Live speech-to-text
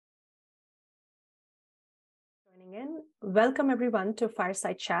Tuning in. Welcome everyone to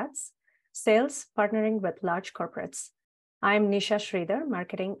Fireside Chats, Sales Partnering with Large Corporates. I'm Nisha Sridhar,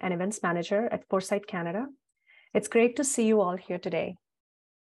 Marketing and Events Manager at Fireside Canada. It's great to see you all here today.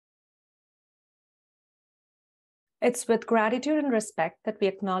 It's with gratitude and respect that we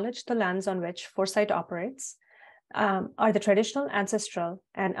acknowledge the lands on which Foresight operates are the traditional, ancestral,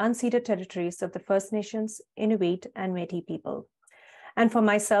 and unceded territories of the First Nations, Inuit, and Métis people. And for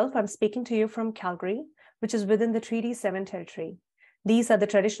myself, I'm speaking to you from Calgary, which is within the Treaty 7 territory. These are the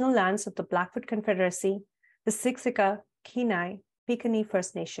traditional lands of the Blackfoot Confederacy, the Siksika, Kenai, Piikani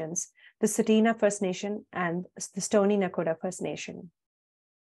First Nations, the Tsuut'ina First Nation, and the Stoney Nakoda First Nation.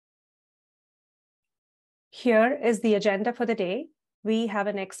 Here is the agenda for the day. We have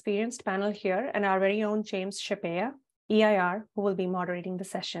an experienced panel here and our very own James Shapea, EIR, who will be moderating the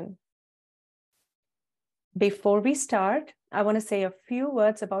session. Before we start, I want to say a few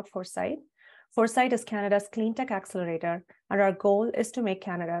words about Foresight. Foresight is Canada's clean tech accelerator, and our goal is to make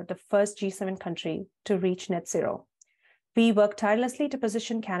Canada the first G7 country to reach net zero. We work tirelessly to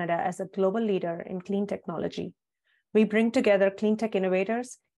position Canada as a global leader in clean technology. We bring together clean tech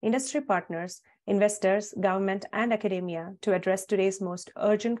innovators, industry partners, investors, government, and academia to address today's most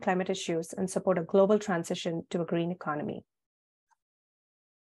urgent climate issues and support a global transition to a green economy.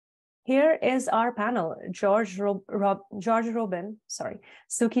 Here is our panel: George Robin,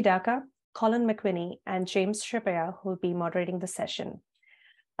 Suki Daka, Colin McWhinney, and James Shapea, who will be moderating the session.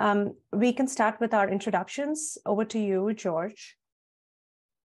 We can start with our introductions. Over to you, George.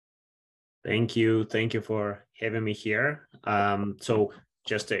 Thank you. Thank you for having me here. So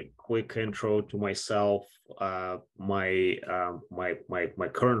just a quick intro to myself. My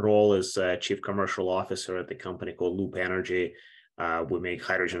current role is Chief Commercial Officer at the company called Loop Energy. We make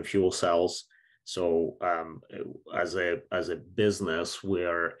hydrogen fuel cells. So as a business,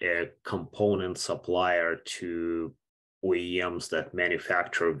 we're a component supplier to OEMs that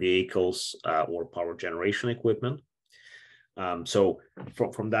manufacture vehicles or power generation equipment. So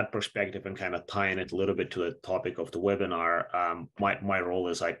from that perspective, and kind of tying it a little bit to the topic of the webinar, my role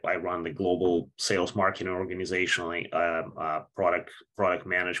is I run the global sales marketing organization, product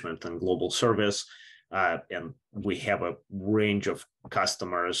management, and global service. And we have a range of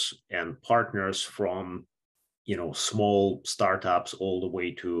customers and partners from, small startups all the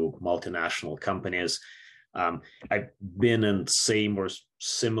way to multinational companies. I've been in same or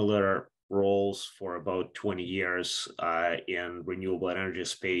similar roles for about 20 years in renewable energy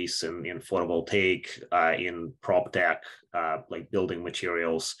space and in photovoltaic, in prop tech, like building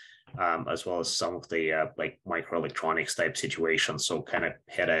materials, as well as some of the like microelectronics type situations. So kind of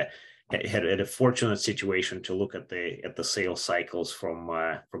had a fortunate situation to look at the sales cycles from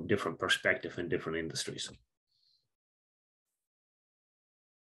different perspectives in different industries.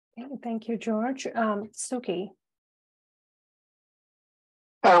 Okay, thank you, George. Suki.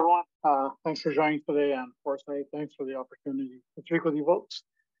 Hi, everyone. Thanks for joining today on Foresight. Thanks for the opportunity to speak with you folks.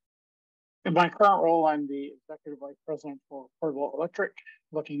 In my current role, I'm the Executive Vice President for Portable Electric,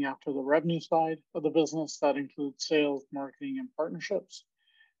 looking after the revenue side of the business. That includes sales, marketing, and partnerships.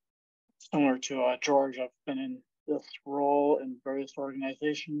 Similar to George, I've been in this role in various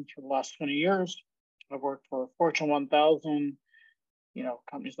organizations for the last 20 years. I've worked for Fortune 1000,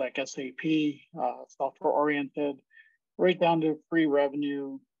 companies like SAP, software-oriented, right down to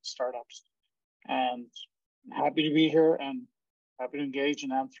pre-revenue startups. And happy to be here and happy to engage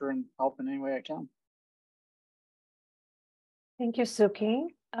and answer and help in any way I can. Thank you, Suki.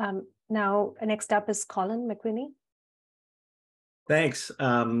 Now, next up is Colin McWhinney. Thanks.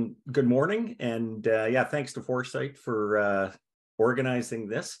 Good morning. And thanks to Foresight for organizing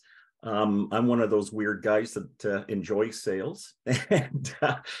this. I'm one of those weird guys that enjoy sales. And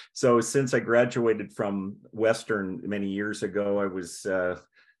so since I graduated from Western many years ago, I was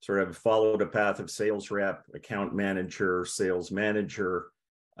sort of followed a path of sales rep, account manager, sales manager,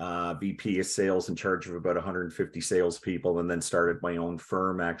 VP of sales in charge of about 150 salespeople, and then started my own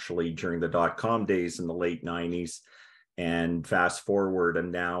firm actually during the dot-com days in the late 90s. And fast forward,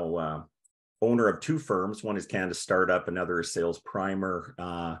 I'm now owner of two firms. One is Canada's Startup, another is Sales Primer,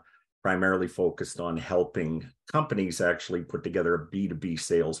 primarily focused on helping companies actually put together a B2B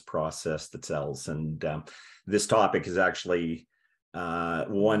sales process that sells. And this topic is actually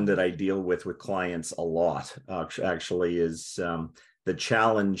one that I deal with clients a lot, actually, is the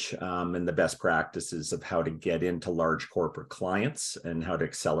challenge and the best practices of how to get into large corporate clients and how to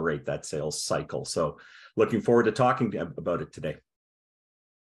accelerate that sales cycle. So looking forward to talking about it today.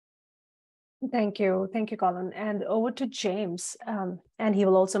 Thank you. Thank you, Colin. And over to James, and he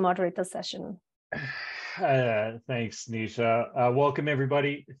will also moderate the session. Thanks, Nisha. Welcome,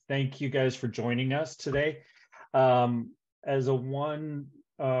 everybody. Thank you guys for joining us today. as a one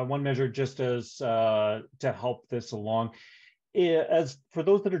measure, just as to help this along. As for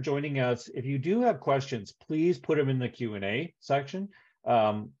those that are joining us, if you do have questions, please put them in the Q&A section.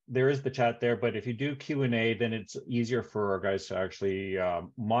 There is the chat there, but if you do Q&A, then it's easier for our guys to actually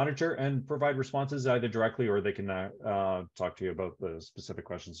monitor and provide responses either directly, or they can talk to you about the specific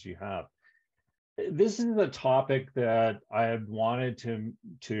questions you have. This is a topic that I have wanted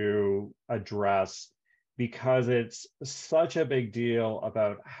to address because it's such a big deal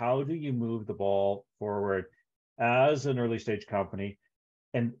about how do you move the ball forward as an early stage company,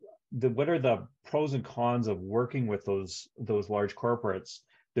 and what are the pros and cons of working with those large corporates.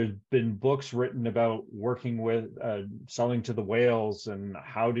 There's been books written about working with selling to the whales, and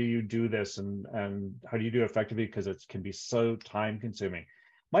how do you do this, and how do you do it effectively, because it can be so time consuming.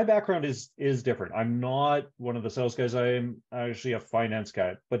 My background is different. I'm not one of the sales guys. I am actually a finance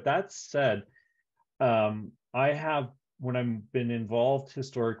guy. But that said, I have, when I've been involved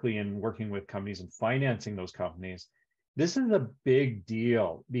historically in working with companies and financing those companies, this is a big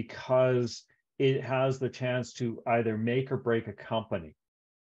deal because it has the chance to either make or break a company.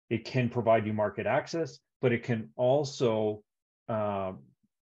 It can provide you market access, but it can also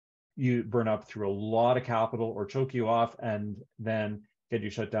you burn up through a lot of capital or choke you off and then get you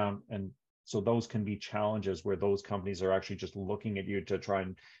shut down. And so those can be challenges where those companies are actually just looking at you to try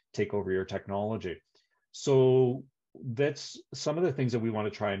and take over your technology. So that's some of the things that we want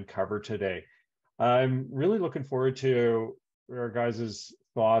to try and cover today. I'm really looking forward to our guys'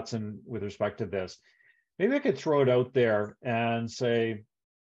 thoughts and with respect to this. Maybe I could throw it out there and say,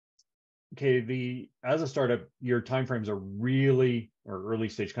 okay, as a startup, your timeframes are really, or early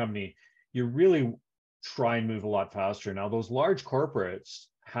stage company, you really try and move a lot faster. Now, those large corporates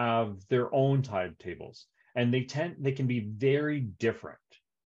have their own timetables, and they can be very different.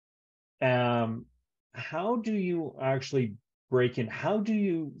 How do you actually break in? How do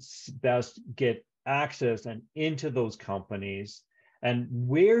you best get access and into those companies, and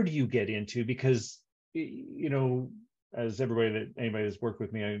where do you get into? Because, you know, as anybody that's worked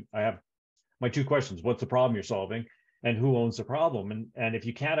with me, I have my two questions: what's the problem you're solving, and who owns the problem? And if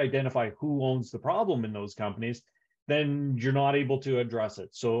you can't identify who owns the problem in those companies, then you're not able to address it.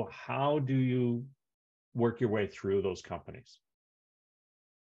 So how do you work your way through those companies?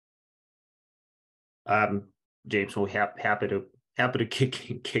 James, we're happy to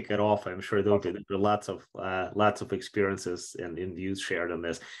kick it off. I'm sure there are lots of experiences and views shared on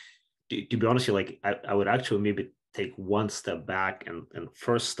this. To be honest, like I would actually maybe take one step back and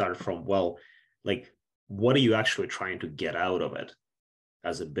first start from, well, like, what are you actually trying to get out of it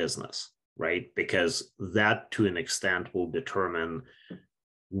as a business, right? Because that, to an extent, will determine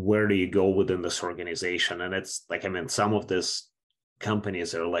where do you go within this organization. And it's like, I mean, some of these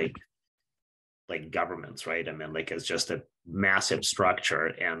companies are like governments, right? I mean, like, it's just a massive structure,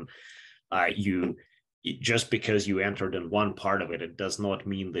 and just because you entered in one part of it, it does not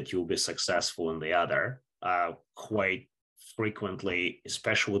mean that you'll be successful in the other. Quite frequently,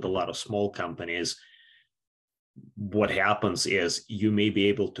 especially with a lot of small companies, what happens is you may be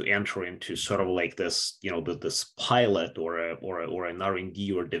able to enter into sort of like this, you know, this pilot or an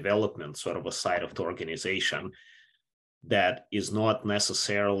R&D or development sort of a side of the organization that is not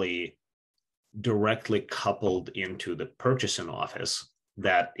necessarily directly coupled into the purchasing office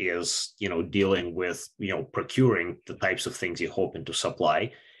that is, you know, dealing with, you know, procuring the types of things you're hoping to supply.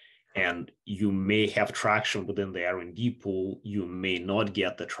 And you may have traction within the R&D pool. You may not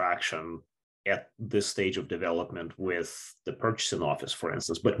get the traction at this stage of development with the purchasing office, for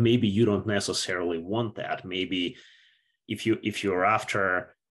instance, but maybe you don't necessarily want that. Maybe if you're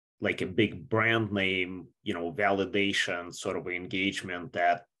after like a big brand name, you know, validation sort of engagement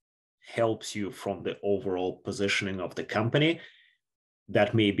that helps you from the overall positioning of the company,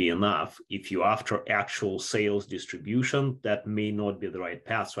 that may be enough. If you're after actual sales distribution, that may not be the right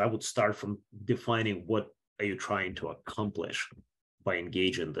path. So I would start from defining what are you trying to accomplish by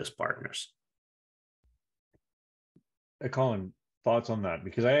engaging these partners. Colin, thoughts on that?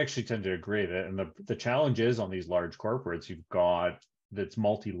 Because I actually tend to agree that, and the challenge is on these large corporates, you've got that's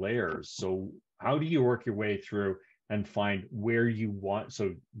multi-layers. So how do you work your way through and find where you want,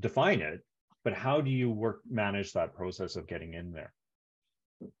 so define it, but how do you manage that process of getting in there?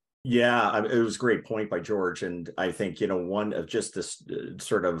 Yeah, it was a great point by George. And I think, you know, one of just this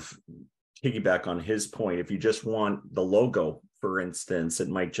sort of piggyback on his point, if you just want the logo, for instance, it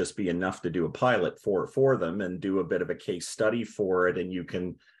might just be enough to do a pilot for them and do a bit of a case study for it. And you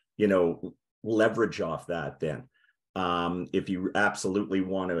can, you know, leverage off that then. If you absolutely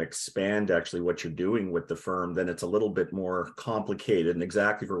want to expand actually what you're doing with the firm, then it's a little bit more complicated. And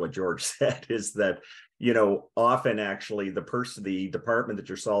exactly for what George said is that, often actually the department that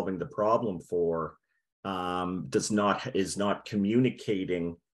you're solving the problem for is not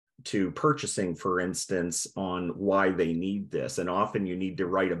communicating to purchasing, for instance, on why they need this. And often you need to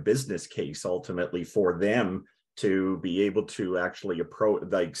write a business case ultimately for them to be able to actually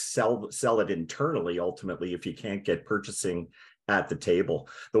sell it internally, ultimately, if you can't get purchasing at the table.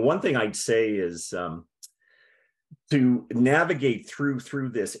 The one thing I'd say is to navigate through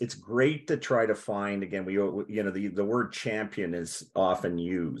this, it's great to try to find, again, the word champion is often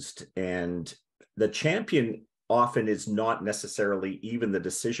used, and the champion often is not necessarily even the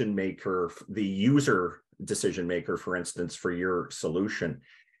decision maker, the user decision maker, for instance, for your solution.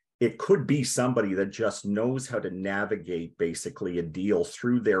 It could be somebody that just knows how to navigate basically a deal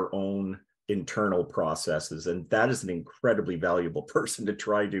through their own internal processes. And that is an incredibly valuable person to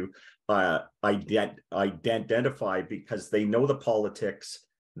try to identify, because they know the politics,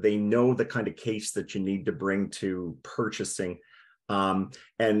 they know the kind of case that you need to bring to purchasing.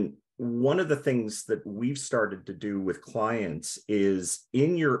 And one of the things that we've started to do with clients is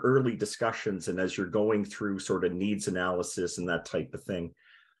in your early discussions and as you're going through sort of needs analysis and that type of thing,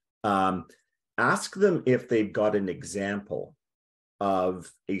 ask them if they've got an example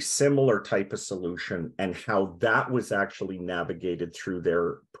of a similar type of solution and how that was actually navigated through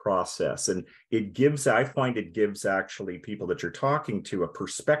their process. And I find it gives actually people that you're talking to a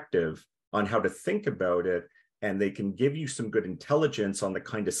perspective on how to think about it, and they can give you some good intelligence on the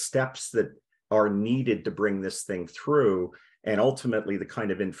kind of steps that are needed to bring this thing through, and ultimately the kind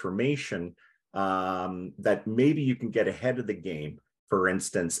of information that maybe you can get ahead of the game, for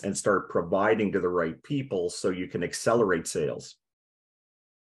instance, and start providing to the right people so you can accelerate sales.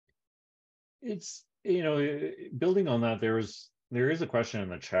 It's, building on that, there is a question in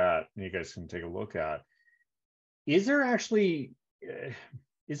the chat you guys can take a look at. Is there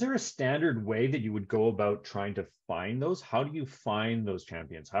a standard way that you would go about trying to find those? How do you find those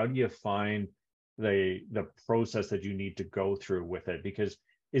champions? How do you find the process that you need to go through with it? Because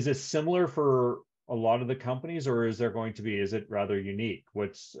is it similar for a lot of the companies, or is it rather unique?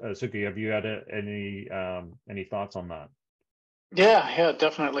 What's Suki, have you had any thoughts on that? Yeah,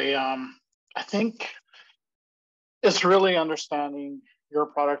 definitely. I think it's really understanding your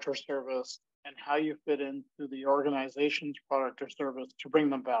product or service and how you fit into the organization's product or service to bring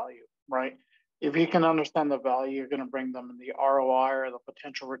them value, right? If you can understand the value, you're going to bring them in the ROI or the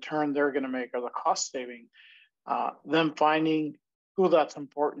potential return they're going to make or the cost saving, then finding who that's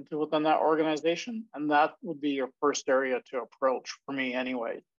important to within that organization. And that would be your first area to approach for me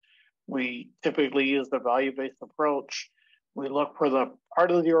anyway. We typically use the value-based approach. We look for the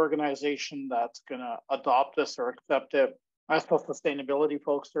part of the organization that's going to adopt this or accept it. That's what sustainability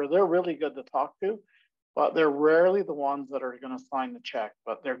folks are. They're really good to talk to, but they're rarely the ones that are going to sign the check,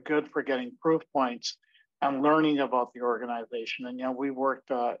 but they're good for getting proof points and learning about the organization. And, we worked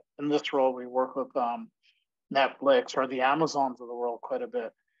in this role, we work with Netflix or the Amazons of the world quite a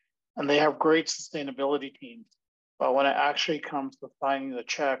bit, and they have great sustainability teams. But when it actually comes to signing the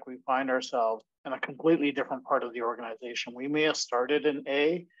check, we find ourselves in a completely different part of the organization. We may have started in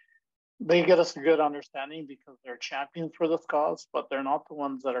A. They get us a good understanding because they're champions for this cause, but they're not the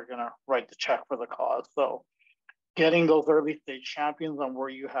ones that are going to write the check for the cause. So getting those early stage champions on where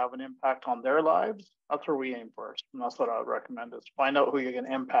you have an impact on their lives, that's where we aim first. And that's what I would recommend, is find out who you're going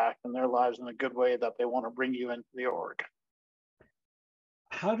to impact in their lives in a good way that they want to bring you into the org.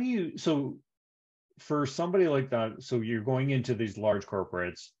 So for somebody like that, so you're going into these large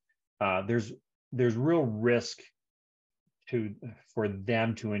corporates, there's real risk for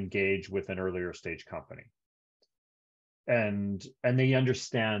them to engage with an earlier stage company, and they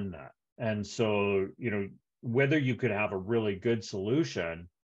understand that. And so, whether you could have a really good solution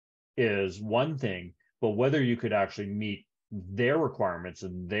is one thing, but whether you could actually meet their requirements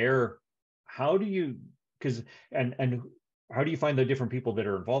and how do you find the different people that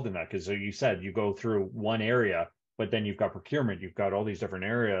are involved in that? Because you said you go through one area, but then you've got procurement, you've got all these different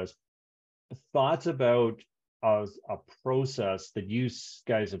areas. Thoughts about a process that you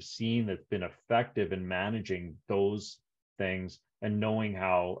guys have seen that's been effective in managing those things, and knowing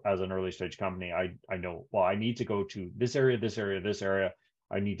how, as an early stage company, I know, well, I need to go to this area, this area, this area.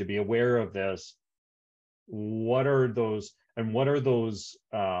 I need to be aware of this. What are those? And what are those?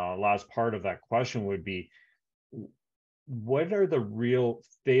 Last part of that question would be, what are the real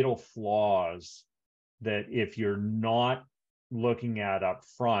fatal flaws that, if you're not looking at up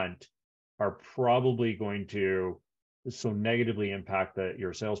front, are probably going to so negatively impact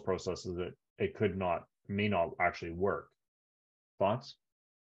your sales processes that it could not may not actually work. Thoughts?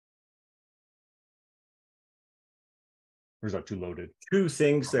 Or is that too loaded? Two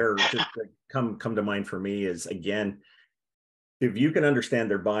things there just come to mind for me is, again, if you can understand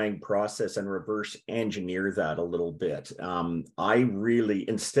their buying process and reverse engineer that a little bit, I really,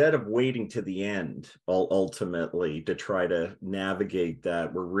 instead of waiting to the end, ultimately to try to navigate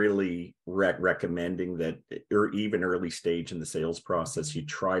that, we're really recommending that, or even early stage in the sales process, you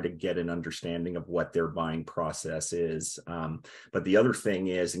try to get an understanding of what their buying process is. But the other thing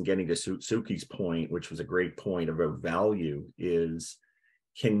is, and getting to Suki's point, which was a great point about value, is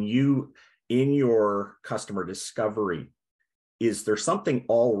can you, in your customer discovery, is there something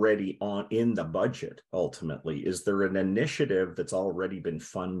already in the budget? Ultimately, is there an initiative that's already been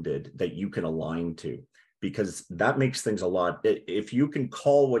funded that you can align to? Because that makes things a lot. If you can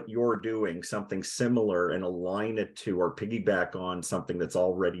call what you're doing something similar and align it to or piggyback on something that's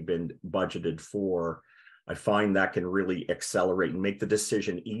already been budgeted for, I find that can really accelerate and make the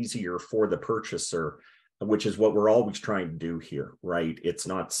decision easier for the purchaser, which is what we're always trying to do here, right? It's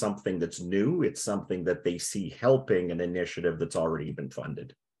not something that's new. It's something that they see helping an initiative that's already been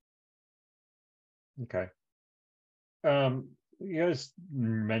funded. Okay. You guys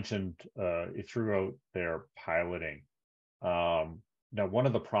mentioned you threw out their piloting. Now, one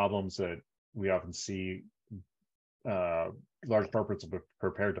of the problems that we often see, large corporates are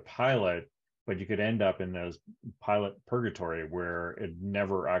prepared to pilot, but you could end up in those pilot purgatory where it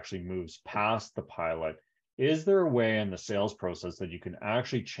never actually moves past the pilot. Is there a way in the sales process that you can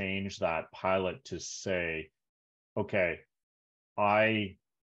actually change that pilot to say, okay,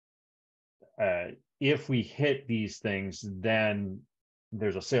 if we hit these things, then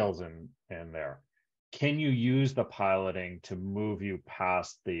there's a sales in there. Can you use the piloting to move you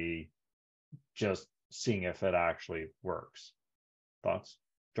past the just seeing if it actually works? Thoughts,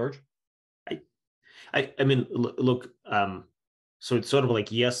 George? I mean, look, so it's sort of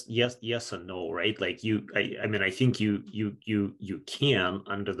like yes and no, right? Like I mean, I think you can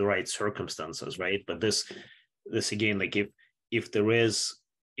under the right circumstances, right? But this again, like if there is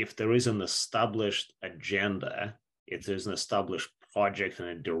an established agenda, if there's an established project and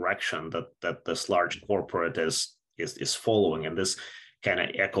a direction that this large corporate is following, and this kind of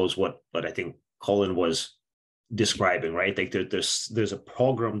echoes what I think Colin was describing, right? Like there's a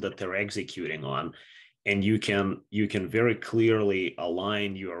program that they're executing on, and you can very clearly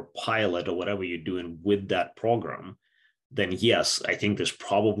align your pilot or whatever you're doing with that program, then yes, I think there's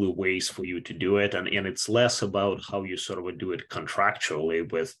probably ways for you to do it. And it's less about how you sort of do it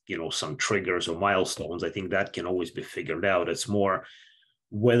contractually with, some triggers or milestones. I think that can always be figured out. It's more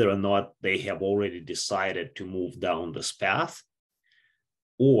whether or not they have already decided to move down this path,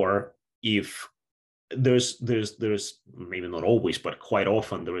 or if there's maybe not always, but quite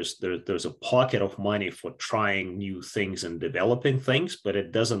often there's a pocket of money for trying new things and developing things, but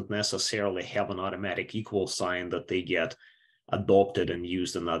it doesn't necessarily have an automatic equal sign that they get adopted and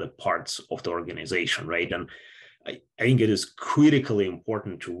used in other parts of the organization, right? And I think it is critically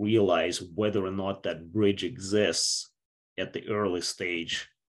important to realize whether or not that bridge exists at the early stage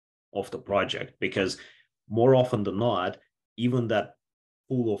of the project, because more often than not, even that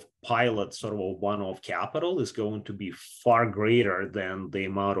pool of pilot sort of a one-off capital is going to be far greater than the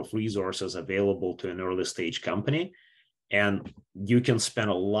amount of resources available to an early stage company. And you can spend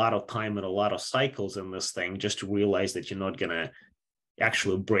a lot of time and a lot of cycles in this thing just to realize that you're not going to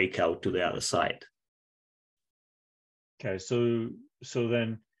actually break out to the other side. Okay, so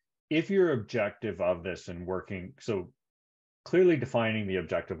then if your objective of this and working, so clearly defining the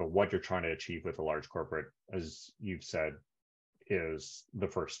objective of what you're trying to achieve with a large corporate, as you've said, is the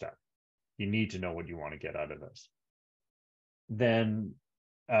first step. You need to know what you want to get out of this. Then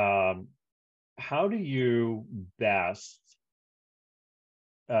how do you best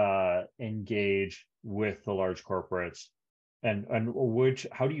engage with the large corporates, and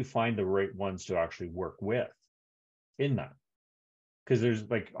how do you find the right ones to actually work with in that? Because there's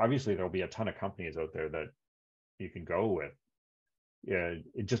obviously there'll be a ton of companies out there that you can go with. Yeah,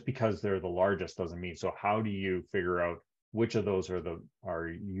 just because they're the largest doesn't mean. So how do you figure out which of those are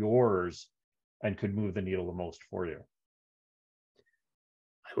yours and could move the needle the most for you?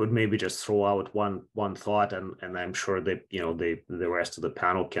 I would maybe just throw out one thought, and I'm sure that the rest of the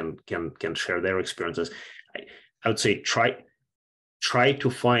panel can share their experiences. I would say try to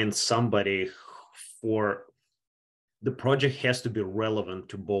find somebody for the project. Has to be relevant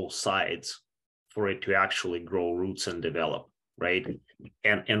to both sides for it to actually grow roots and develop, right?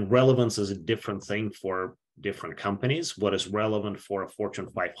 And relevance is a different thing for different companies. What is relevant for a Fortune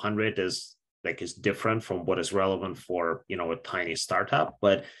 500 is different from what is relevant for a tiny startup.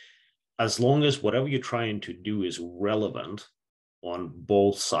 But as long as whatever you're trying to do is relevant on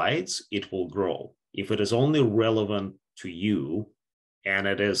both sides, it will grow. If it is only relevant to you and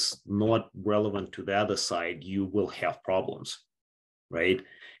it is not relevant to the other side, you will have problems, right?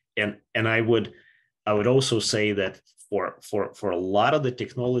 And I would also say that for a lot of the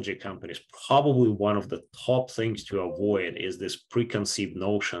technology companies, probably one of the top things to avoid is this preconceived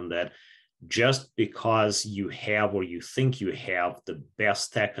notion that just because you have or you think you have the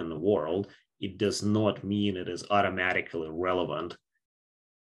best tech in the world, it does not mean it is automatically relevant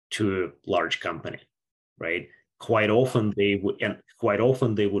to a large company, right? Quite often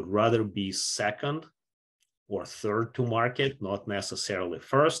they would rather be second or third to market, not necessarily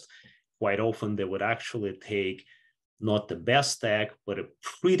first. Quite often they would actually take not the best tech, but a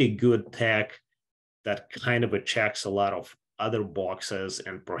pretty good tech that kind of checks a lot of other boxes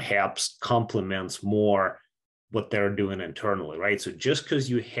and perhaps complements more what they're doing internally, right? So just because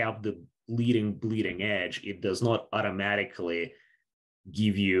you have the leading bleeding edge, it does not automatically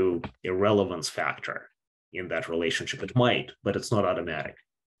give you a relevance factor in that relationship. It might, but it's not automatic.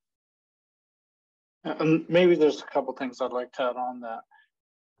 And maybe there's a couple things I'd like to add on that.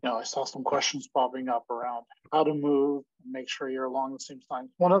 I saw some questions popping up around how to move and make sure you're along the same lines.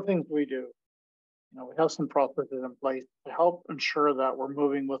 One of the things we do, we have some processes in place to help ensure that we're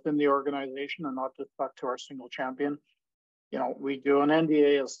moving within the organization and not just stuck to our single champion. We do an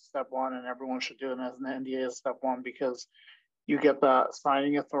NDA as step one, and everyone should do it as an NDA as step one, because you get that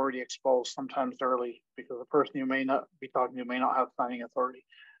signing authority exposed sometimes early because the person you may not be talking to may not have signing authority.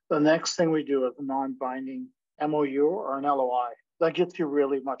 The next thing we do is a non-binding MOU or an LOI. That gets you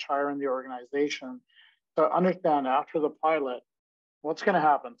really much higher in the organization to understand after the pilot what's going to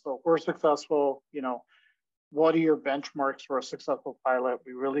happen. So if we're successful, what are your benchmarks for a successful pilot?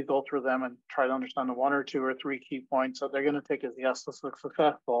 We really go through them and try to understand the 1 or 2 or 3 key points that they're going to take as yes, this looks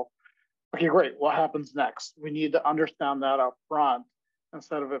successful. Okay, great. What happens next? We need to understand that up front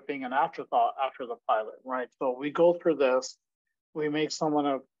instead of it being an afterthought after the pilot, right? So we go through this. We make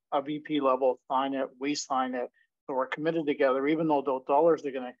someone a VP level sign it. We sign it. So we're committed together, even though those dollars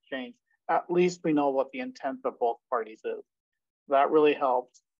are going to exchange. At least we know what the intent of both parties is. That really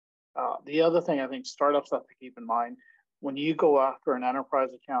helps. The other thing I think startups have to keep in mind, when you go after an enterprise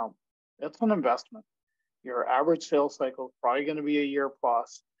account, it's an investment. Your average sales cycle is probably going to be a year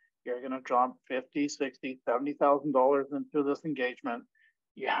plus. You're going to drop $50,000, $60,000, $70,000 into this engagement.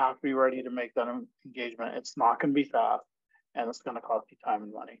 You have to be ready to make that engagement. It's not going to be fast, and it's going to cost you time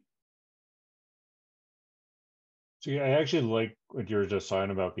and money. So I actually like what you were just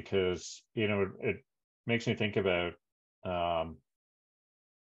talking about, because it makes me think about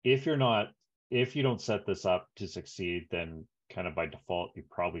if you don't set this up to succeed, then kind of by default you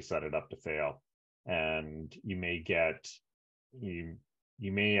probably set it up to fail, and you may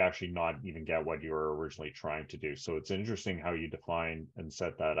actually not even get what you were originally trying to do. So it's interesting how you define and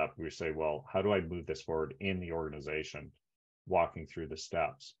set that up. We say, well, how do I move this forward in the organization, walking through the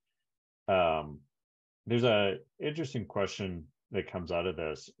steps? There's a interesting question that comes out of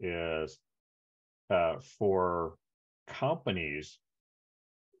this is for companies,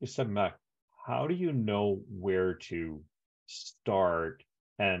 how do you know where to start?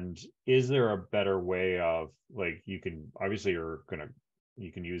 And is there a better way of, like, you can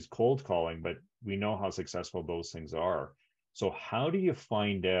use cold calling, but we know how successful those things are. So how do you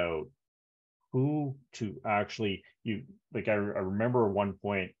find out who to actually, I remember at one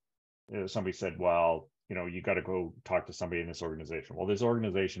point, somebody said, well, you got to go talk to somebody in this organization. Well, this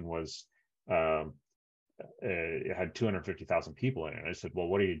organization was, it had 250,000 people in it. And I said, well,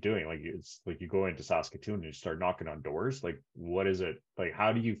 what are you doing? Like, it's like you go into Saskatoon and you start knocking on doors. Like, what is it? Like,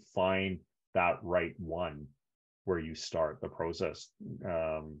 how do you find that right one where you start the process?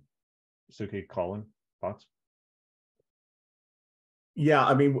 Suki, Colin, thoughts? Yeah,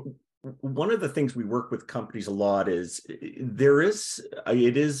 I mean, one of the things we work with companies a lot is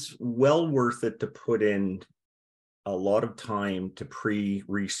it is well worth it to put in a lot of time to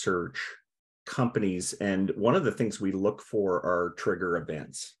pre-research companies. And one of the things we look for are trigger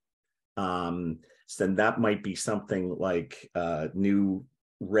events. So then that might be something like new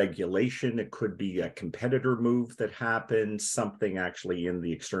regulation. It could be a competitor move that happens, something actually in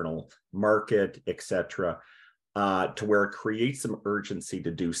the external market, etc., to where it creates some urgency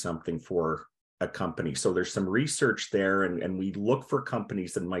to do something for a company. So there's some research there, and we look for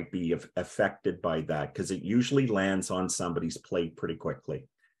companies that might be affected by that, because it usually lands on somebody's plate pretty quickly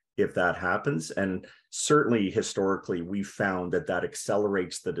if that happens. And certainly historically, we've found that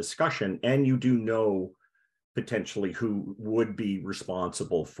accelerates the discussion, and you do know potentially who would be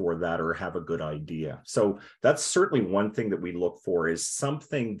responsible for that or have a good idea. So that's certainly one thing that we look for, is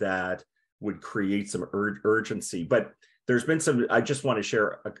something that would create some urgency. But there's been some, I just want to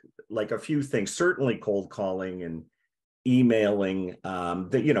share a few things, certainly cold calling and emailing,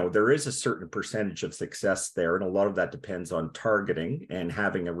 that, you know, there is a certain percentage of success there. And a lot of that depends on targeting and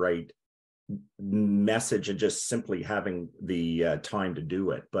having a right message and just simply having the time to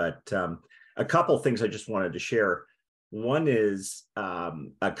do it. But a couple of things I just wanted to share. One is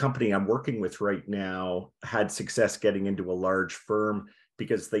a company I'm working with right now had success getting into a large firm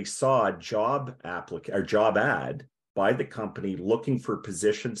because they saw a job ad by the company looking for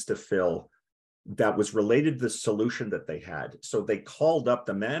positions to fill that was related to the solution that they had. So they called up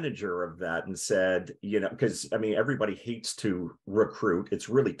the manager of that and said, you know, because I mean, everybody hates to recruit. It's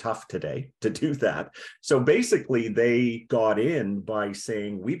really tough today to do that. So basically they got in by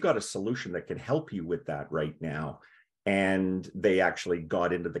saying, we've got a solution that can help you with that right now. And they actually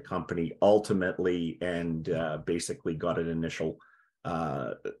got into the company ultimately and basically got an initial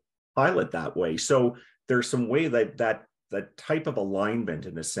pilot that way. So there's some way that type of alignment,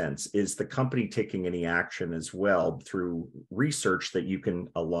 in a sense, is the company taking any action as well through research that you can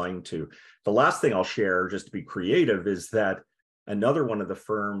align to. The last thing I'll share, just to be creative, is that another one of the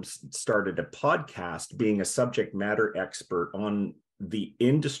firms started a podcast being a subject matter expert on the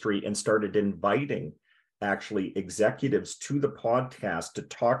industry and started inviting actually executives to the podcast to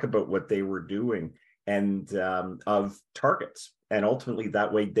talk about what they were doing and of targets. And ultimately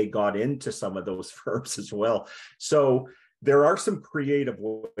that way they got into some of those firms as well. So there are some creative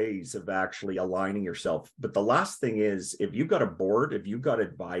ways of actually aligning yourself. But the last thing is, if you've got a board, if you've got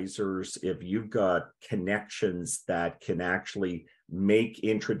advisors, if you've got connections that can actually make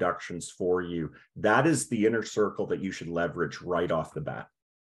introductions for you, that is the inner circle that you should leverage right off the bat.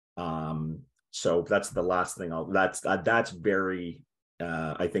 So that's the last thing that's very,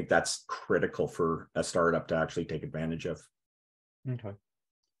 I think that's critical for a startup to actually take advantage of. Okay.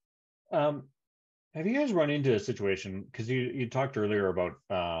 Have you guys run into a situation, because you talked earlier about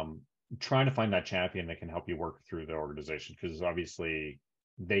trying to find that champion that can help you work through the organization, because obviously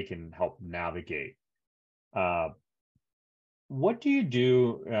they can help navigate. What do you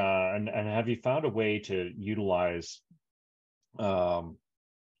do, and have you found a way to utilize,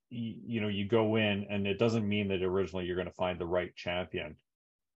 you know, you go in and it doesn't mean that originally you're going to find the right champion.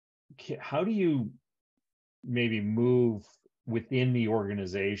 How do you maybe move within the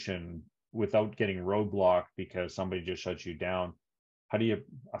organization without getting roadblocked because somebody just shuts you down? How do you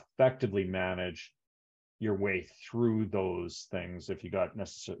effectively manage your way through those things if you got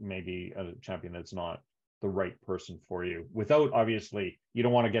maybe a champion that's not the right person for you, without, obviously you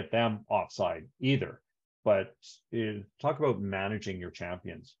don't want to get them offside either, but talk about managing your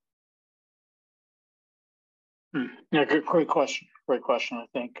champions. Yeah, great question. Great question. I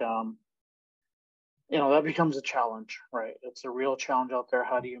think you know, that becomes a challenge, right? It's a real challenge out there.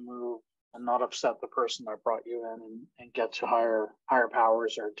 How do you move and not upset the person that brought you in and get to higher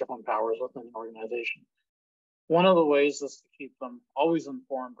powers or different powers within the organization? One of the ways is to keep them always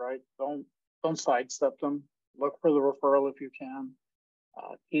informed, right? Don't sidestep them. Look for the referral if you can.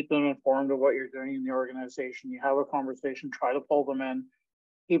 Keep them informed of what you're doing in the organization. You have a conversation, try to pull them in,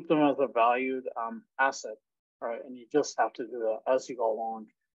 keep them as a valued asset, right? And you just have to do that as you go along.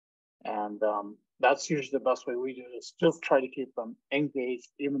 And that's usually the best way we do it, is just try to keep them engaged,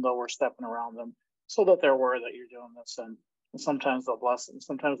 even though we're stepping around them, so that they're aware that you're doing this. And sometimes they'll bless it, and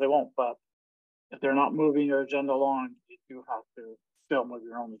sometimes they won't. But if they're not moving your agenda along, you do have to still move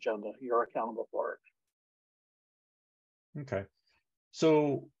your own agenda. You're accountable for it. Okay.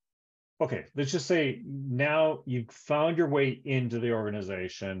 So, okay, let's just say now you've found your way into the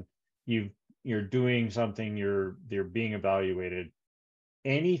organization. You're doing something. You're being evaluated.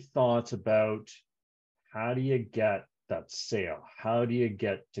 Any thoughts about how do you get that sale? How do you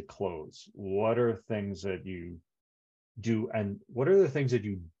get to close? What are things that you do, and what are the things that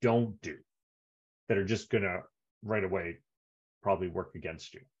you don't do that are just gonna right away probably work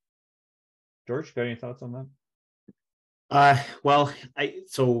against you? George, got any thoughts on that? Well,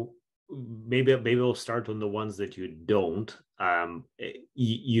 so maybe we'll start on the ones that you don't.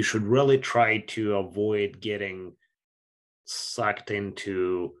 You should really try to avoid getting sucked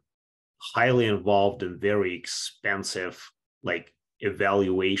into highly involved and very expensive like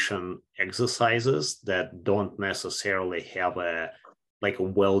evaluation exercises that don't necessarily have a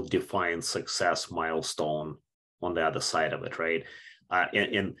well-defined success milestone on the other side of it, right?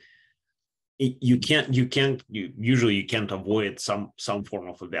 And you can't avoid some form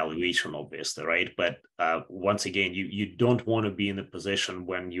of evaluation, obviously, right? But once again, you don't want to be in a position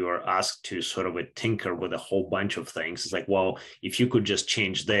when you are asked to sort of tinker with a whole bunch of things. It's like, well, if you could just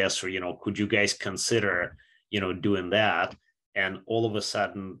change this, or could you guys consider doing that? and all of a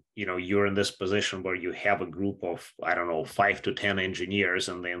sudden, you're in this position where you have a group of, I don't know, 5 to 10 engineers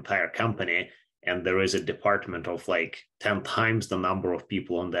in the entire company, and there is a department of like 10 times the number of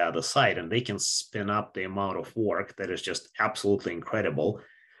people on the other side, and they can spin up the amount of work that is just absolutely incredible.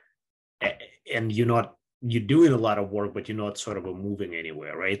 And you're doing a lot of work, but you're not sort of moving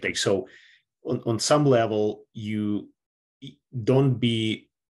anywhere, right? Like, so on some level, you don't be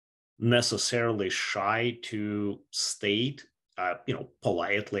necessarily shy to state,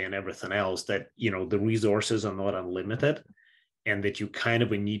 politely and everything else, that, the resources are not unlimited, and that you kind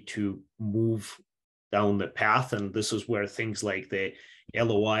of need to move down the path. And this is where things like the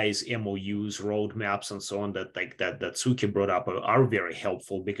LOIs, MOUs, roadmaps, and so on that Suki brought up are very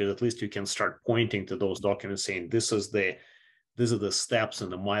helpful, because at least you can start pointing to those documents saying, these are the steps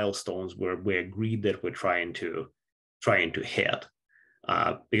and the milestones where we agreed that we're trying to hit.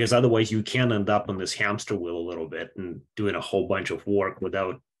 Because otherwise you can end up on this hamster wheel a little bit and doing a whole bunch of work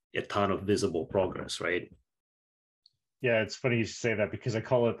without a ton of visible progress, right? Yeah, it's funny you say that, because I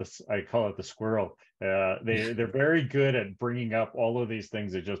call it the squirrel. They're very good at bringing up all of these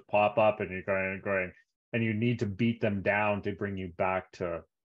things that just pop up, and you're going, and you need to beat them down to bring you back to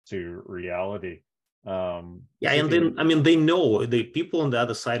reality. And then they know, the people on the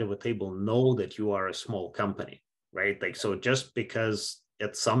other side of the table know that you are a small company, right? Like, so just because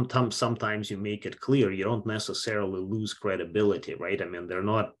sometimes you make it clear, you don't necessarily lose credibility, right? I mean, they're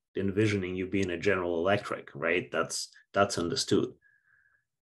not envisioning you being a General Electric, right? That's understood.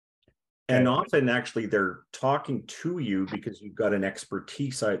 And often, actually, they're talking to you because you've got an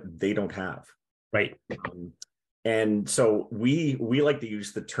expertise they don't have. Right. And so we like to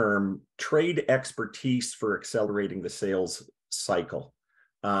use the term trade expertise for accelerating the sales cycle.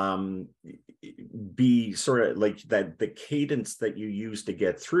 Be sort of like that, the cadence that you use to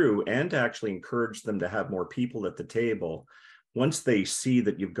get through, and to actually encourage them to have more people at the table. Once they see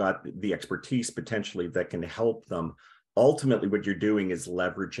that you've got the expertise potentially that can help them, ultimately what you're doing is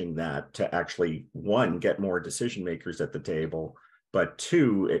leveraging that to actually, one, get more decision makers at the table, but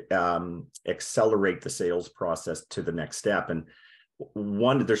two, accelerate the sales process to the next step. And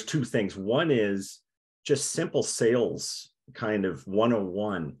there's two things. One is just simple sales kind of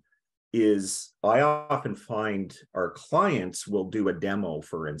 101 is, I often find our clients will do a demo,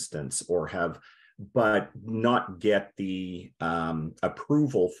 for instance, but not get the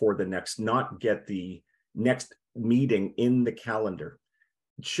approval for not get the next meeting in the calendar.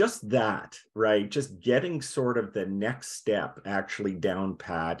 Just that, right? Just getting sort of the next step actually down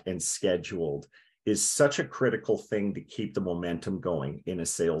pat and scheduled is such a critical thing to keep the momentum going in a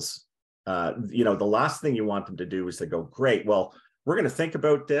sales. The last thing you want them to do is to go, great, well, we're going to think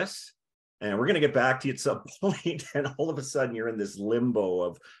about this and we're going to get back to you at some point. And all of a sudden you're in this limbo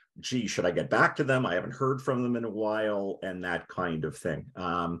of, gee, should I get back to them? I haven't heard from them in a while, and that kind of thing.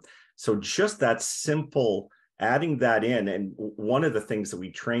 So just that simple, adding that in. And one of the things that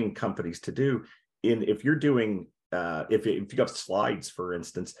we train companies to do, if you're doing, if you got slides, for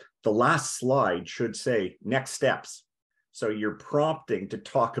instance, the last slide should say next steps. So you're prompting to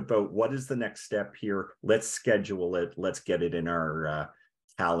talk about what is the next step here. Let's schedule it. Let's get it in our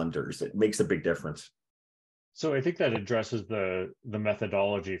calendars. It makes a big difference. So I think that addresses the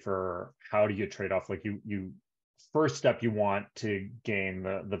methodology for how do you trade off. Like you first step, you want to gain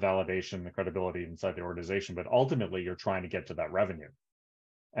the validation, the credibility inside the organization, but ultimately you're trying to get to that revenue.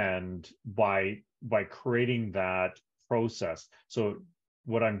 And by creating that process, so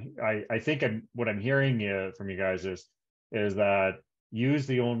what I'm hearing from you guys is that use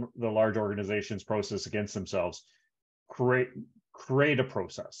the large organization's process against themselves, create a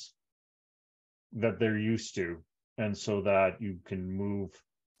process that they're used to, and so that you can move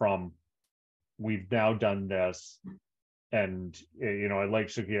from, we've now done this, and I like,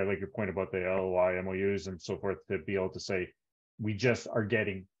 Suki, I like your point about the LOI, MOUs, and so forth, to be able to say, we just are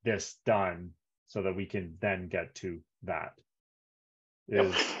getting this done so that we can then get to that.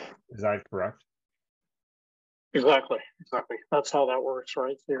 Is that correct? Exactly. That's how that works,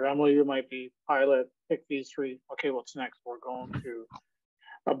 right? So your MOU might be pilot, pick these three. Okay, what's next? We're going to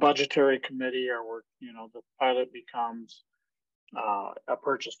a budgetary committee, or the pilot becomes a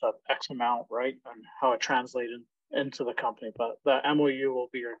purchase of X amount, right? And how it translated into the company. But the MOU will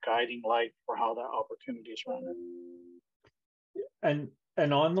be your guiding light for how that opportunity is running.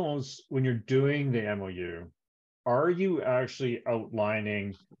 And on those, when you're doing the MOU, are you actually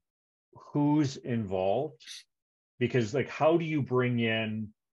outlining who's involved? Because like, how do you bring in,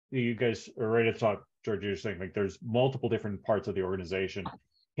 you guys are right at the top, George, you're saying like there's multiple different parts of the organization.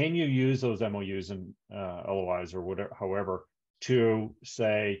 Can you use those MOUs and LOIs or whatever, however, to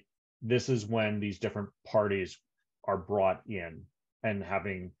say, this is when these different parties are brought in, and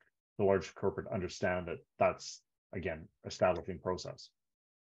having the large corporate understand that that's, again, establishing process.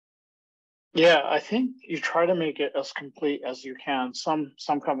 Yeah, I think you try to make it as complete as you can. Some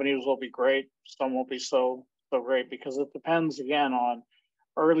companies will be great, some won't be so great, because it depends again on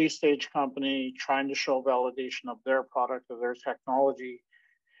early stage company trying to show validation of their product or their technology.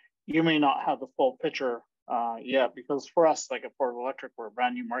 You may not have the full picture yet, because for us, like at Ford Electric, we're a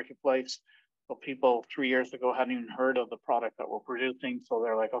brand new marketplace. So people 3 years ago hadn't even heard of the product that we're producing. So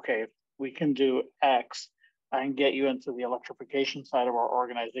they're like, okay, if we can do X, I can get you into the electrification side of our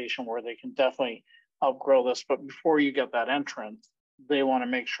organization where they can definitely help grow this. But before you get that entrance, they want to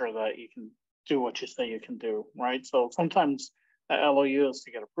make sure that you can do what you say you can do, right? So sometimes the LOU is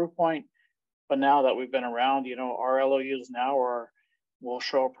to get a proof point. But now that we've been around, our LOUs now are, we'll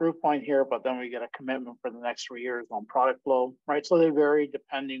show a proof point here, but then we get a commitment for the next 3 years on product flow, right? So they vary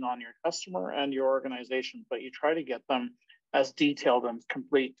depending on your customer and your organization, but you try to get them as detailed and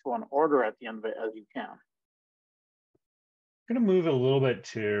complete to an order at the end of it as you can. I'm going to move a little bit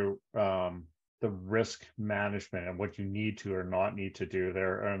to the risk management and what you need to or not need to do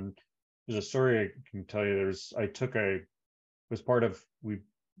there. And there's a story I can tell you. We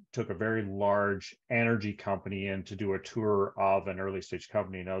took a very large energy company in to do a tour of an early stage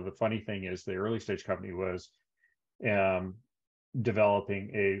company. Now, the funny thing is the early stage company was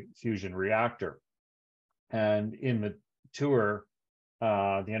developing a fusion reactor. And in the tour,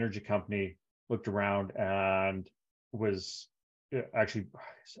 the energy company looked around and was actually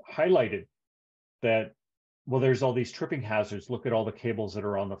highlighted that, well, there's all these tripping hazards. Look at all the cables that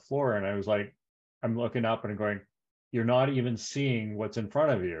are on the floor. And I was like, I'm looking up and I'm going, you're not even seeing what's in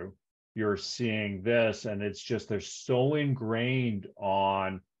front of you. You're seeing this. And it's just, they're so ingrained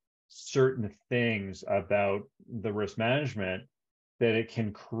on certain things about the risk management that it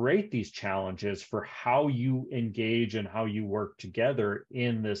can create these challenges for how you engage and how you work together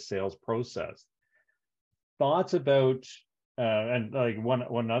in this sales process. Thoughts about, and like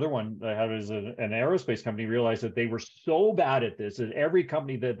one other one I have is an aerospace company realized that they were so bad at this that every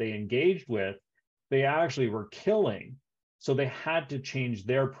company that they engaged with, they actually were killing. So they had to change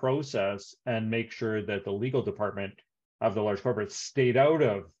their process and make sure that the legal department of the large corporate stayed out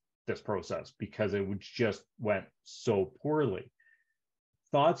of this process because it just went so poorly.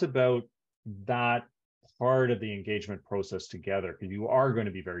 Thoughts about that part of the engagement process together, because you are going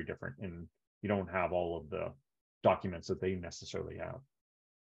to be very different and you don't have all of the documents that they necessarily have.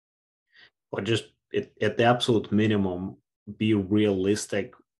 Or just at the absolute minimum, be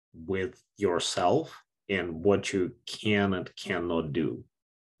realistic with yourself and what you can and cannot do,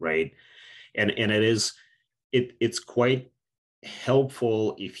 right? And it's quite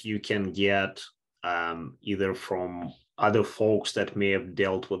helpful if you can get either from other folks that may have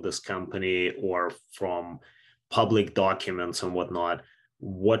dealt with this company or from public documents and whatnot,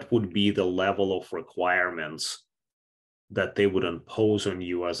 what would be the level of requirements that they would impose on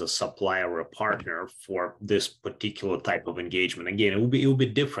you as a supplier or a partner for this particular type of engagement. Again, it will be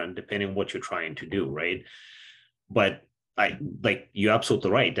different depending on what you're trying to do, right? But you're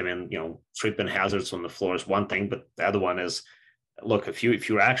absolutely right. I mean, tripping hazards on the floor is one thing, but the other one is, look, if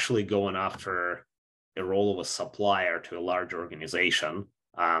you're actually going after a role of a supplier to a large organization,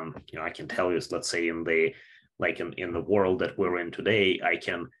 I can tell you, let's say in the world that we're in today, I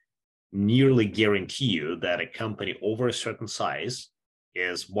can nearly guarantee you that a company over a certain size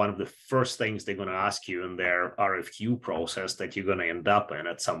is one of the first things they're going to ask you in their RFQ process that you're going to end up in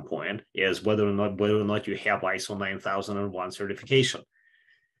at some point is whether or not you have ISO 9001 certification,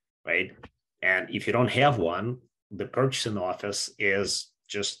 right? And if you don't have one, the purchasing office is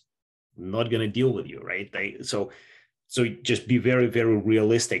just not going to deal with you, right? So just be very, very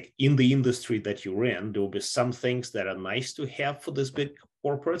realistic. In the industry that you're in, there will be some things that are nice to have for this big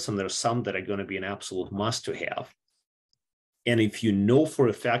corporates, and there's some that are going to be an absolute must to have. And if you know for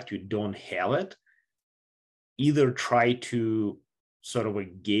a fact you don't have it, either try to sort of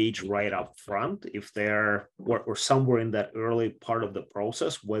engage right up front if they're or somewhere in that early part of the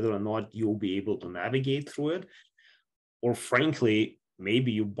process, whether or not you'll be able to navigate through it, or frankly,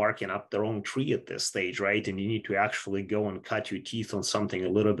 maybe you're barking up the wrong tree at this stage, right? And you need to actually go and cut your teeth on something a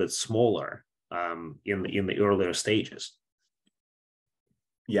little bit smaller in the earlier stages.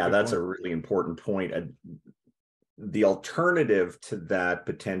 Yeah, that's a really important point. The alternative to that,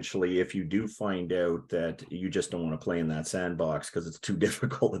 potentially, if you do find out that you just don't want to play in that sandbox because it's too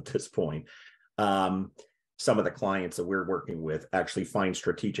difficult at this point, some of the clients that we're working with actually find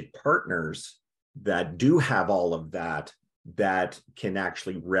strategic partners that do have all of that can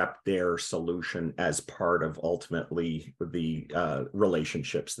actually rep their solution as part of ultimately the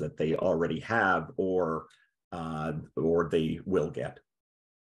relationships that they already have, or or they will get.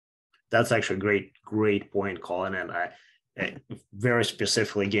 That's actually a great point, Colin. And I very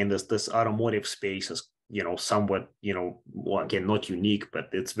specifically, again, this automotive space is, somewhat, well, again, not unique, but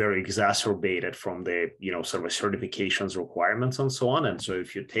it's very exacerbated from the, sort of certifications requirements and so on. And so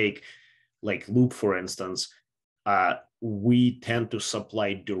if you take like Loop, for instance, we tend to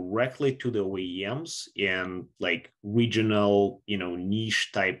supply directly to the OEMs in like regional,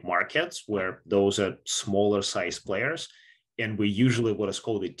 niche type markets where those are smaller size players. And we usually what is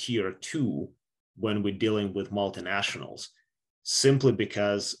called a tier 2 when we're dealing with multinationals, simply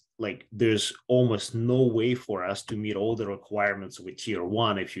because like there's almost no way for us to meet all the requirements with tier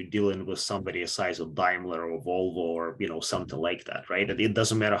 1 if you're dealing with somebody a size of Daimler or Volvo or something like that, right? It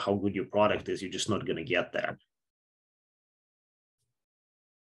doesn't matter how good your product is, you're just not going to get there.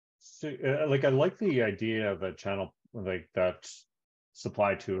 So, like, I like the idea of a channel like that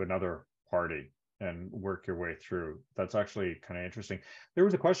supply to another party and work your way through. That's actually kind of interesting. There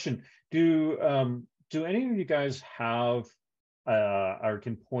was a question: do any of you guys have or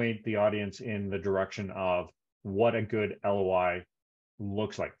can point the audience in the direction of what a good LOI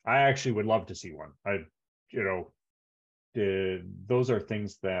looks like? I actually would love to see one. Those are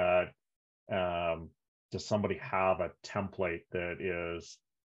things that does somebody have a template that is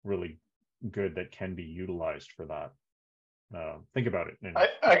really good that can be utilized for that? Think about it.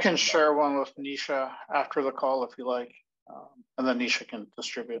 I can share one with Nisha after the call if you like, and then Nisha can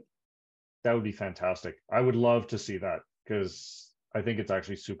distribute. That would be fantastic. I would love to see that because I think it's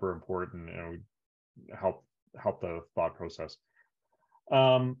actually super important and would help the thought process.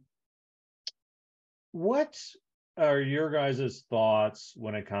 What are your guys' thoughts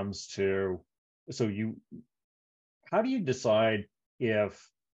when it comes to, how do you decide if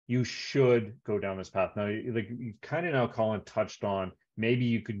you should go down this path? Now, like you kind of now, Colin, touched on, maybe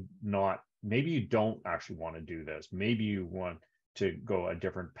you don't actually want to do this. Maybe you want to go a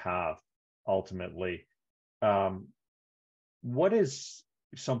different path ultimately. What is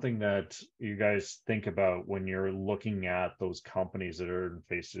something that you guys think about when you're looking at those companies that are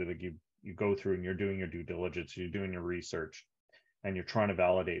faced with, like you go through and you're doing your due diligence, you're doing your research, and you're trying to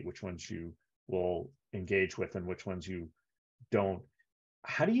validate which ones you will engage with and which ones you don't?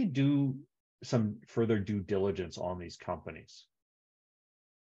 How do you do some further due diligence on these companies?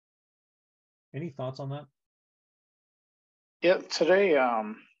 Any thoughts on that? Yeah, today,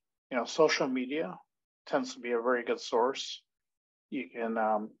 social media tends to be a very good source. You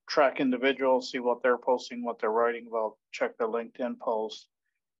can track individuals, see what they're posting, what they're writing about, check their LinkedIn posts.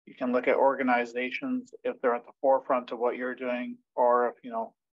 You can look at organizations if they're at the forefront of what you're doing, or if,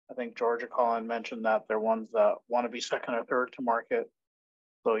 I think George or Colin mentioned that they're ones that want to be second or third to market.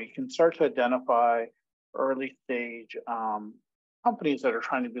 So you can start to identify early stage companies that are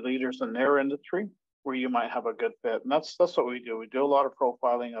trying to be leaders in their industry where you might have a good fit. And that's what we do. We do a lot of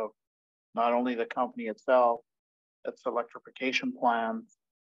profiling of not only the company itself, its electrification plans,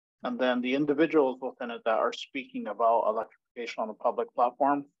 and then the individuals within it that are speaking about electrification on a public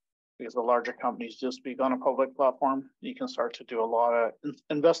platform. Because the larger companies do speak on a public platform, you can start to do a lot of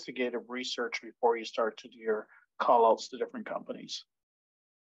investigative research before you start to do your call outs to different companies.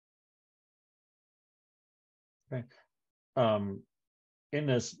 Okay. In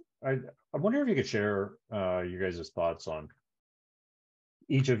this, I wonder if you could share you guys' thoughts on,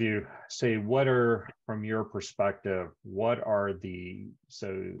 each of you say, what are, from your perspective, what are the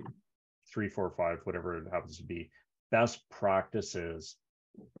 3, 4, 5, whatever it happens to be, best practices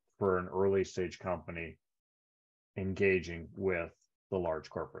for an early stage company engaging with the large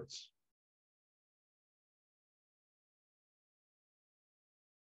corporates?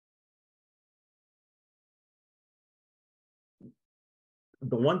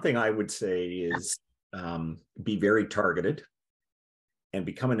 The one thing I would say is be very targeted and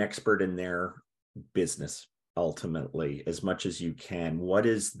become an expert in their business ultimately as much as you can. What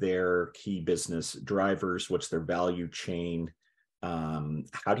is their key business drivers? What's their value chain?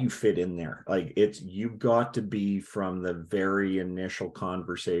 How do you fit in there? Like you've got to be, from the very initial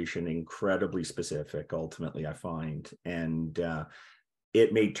conversation, incredibly specific ultimately, I find. And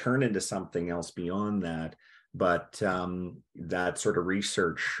it may turn into something else beyond that. But that sort of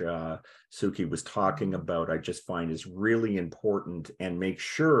research Suki was talking about, I just find is really important. And make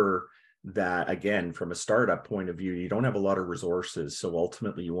sure that, again, from a startup point of view, you don't have a lot of resources. So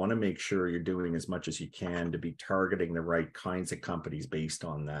ultimately, you want to make sure you're doing as much as you can to be targeting the right kinds of companies based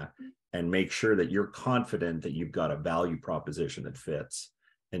on that, and make sure that you're confident that you've got a value proposition that fits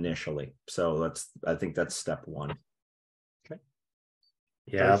initially. So I think that's step one. Okay.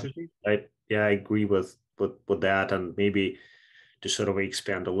 Yeah, I agree with that, and maybe to sort of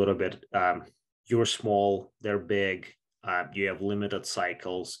expand a little bit. you're small, they're big, you have limited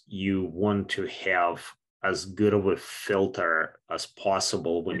cycles, you want to have as good of a filter as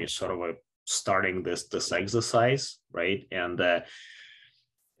possible when you're sort of starting this exercise, right? And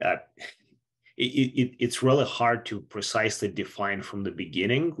it's really hard to precisely define from the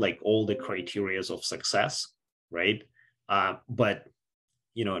beginning, like all the criterias of success, right? But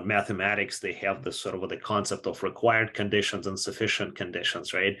in mathematics, they have this sort of the concept of required conditions and sufficient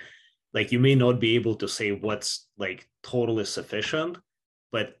conditions, right? Like you may not be able to say what's like totally sufficient,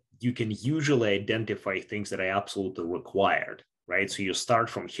 but you can usually identify things that are absolutely required, right? So you start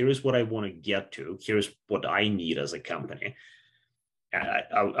from here's what I want to get to, here's what I need as a company.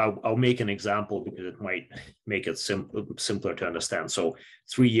 I'll make an example because it might make it simpler to understand. So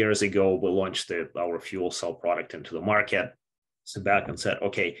 3 years ago, we launched our fuel cell product into the market. So back and said,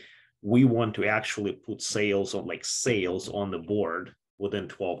 okay, we want to actually put sales on the board within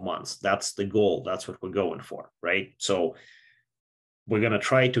 12 months. That's the goal. That's what we're going for, right? So we're going to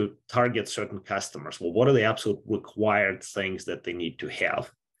try to target certain customers. Well, what are the absolute required things that they need to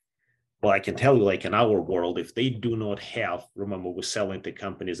have? Well, I can tell you, like in our world, if they do not have, remember, we're selling to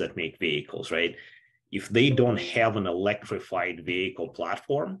companies that make vehicles, right? If they don't have an electrified vehicle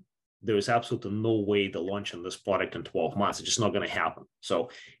platform, there is absolutely no way they're launching this product in 12 months. It's just not going to happen. So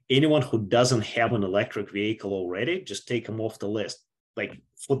anyone who doesn't have an electric vehicle already, just take them off the list. Like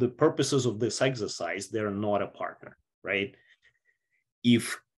for the purposes of this exercise, they're not a partner, right?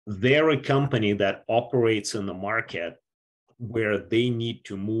 If they're a company that operates in the market where they need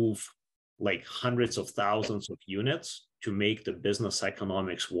to move like hundreds of thousands of units to make the business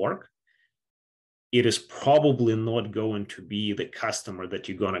economics work, it is probably not going to be the customer that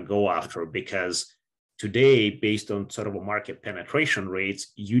you're going to go after, because today, based on sort of a market penetration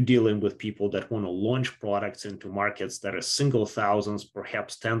rates, you're dealing with people that want to launch products into markets that are single thousands,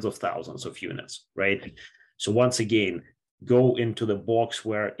 perhaps tens of thousands of units, right? So once again, go into the box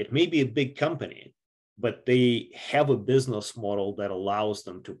where it may be a big company, but they have a business model that allows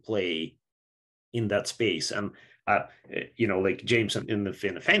them to play in that space. And like James in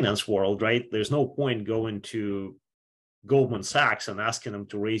the finance world, right? There's no point going to Goldman Sachs and asking them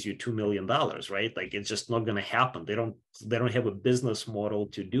to raise you $2 million, right? Like it's just not going to happen. They don't have a business model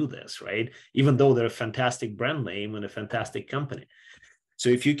to do this, right? Even though they're a fantastic brand name and a fantastic company. So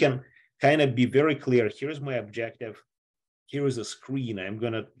if you can kind of be very clear, here's my objective, here is a screen, I'm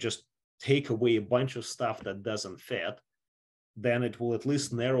going to just take away a bunch of stuff that doesn't fit, then it will at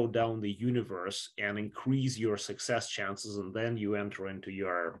least narrow down the universe and increase your success chances, and then you enter into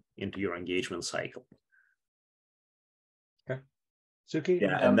your engagement cycle. Okay. Suki?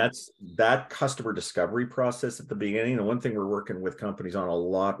 Yeah, and that's that customer discovery process at the beginning. The one thing we're working with companies on a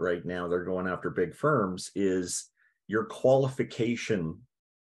lot right now, they're going after big firms, is your qualification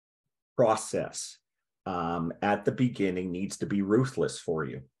process at the beginning needs to be ruthless for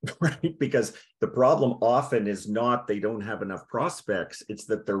you, right? Because the problem often is not they don't have enough prospects, it's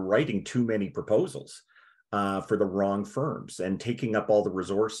that they're writing too many proposals for the wrong firms and taking up all the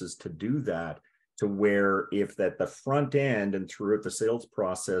resources to do that, to where if at the front end and throughout the sales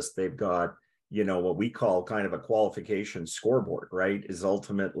process, they've got what we call kind of a qualification scoreboard, right? Is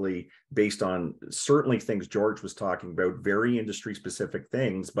ultimately based on certainly things George was talking about, very industry specific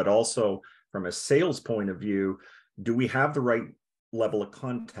things, but also from a sales point of view, do we have the right level of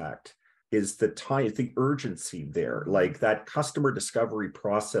contact? Is the urgency there? Like that customer discovery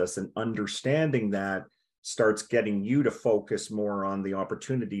process and understanding that starts getting you to focus more on the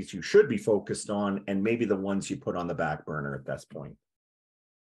opportunities you should be focused on, and maybe the ones you put on the back burner at this point.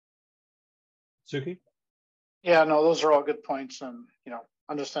 Suki? Yeah, no, those are all good points, and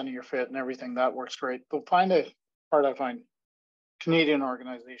understanding your fit and everything, that works great. But I find Canadian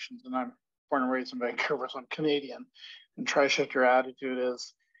organizations, and I'm born and raised in Vancouver, so I'm Canadian, and try to shift your attitude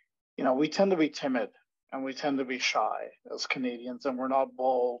is, we tend to be timid and we tend to be shy as Canadians, and we're not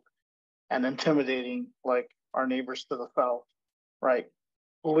bold and intimidating like our neighbors to the south, right?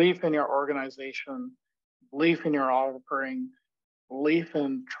 Belief in your organization, belief in your offering, belief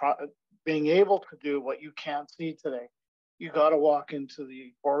in being able to do what you can't see today. You got to walk into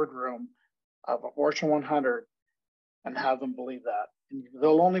the boardroom of a Fortune 100 and have them believe that. And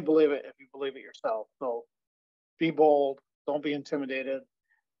they'll only believe it if you believe it yourself. So be bold, don't be intimidated,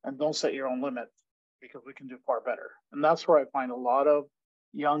 and don't set your own limits, because we can do far better. And that's where I find a lot of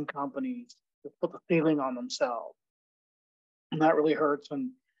young companies that put the ceiling on themselves. And that really hurts.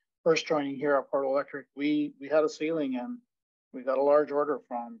 And first joining here at Portal Electric, we had a ceiling, and we got a large order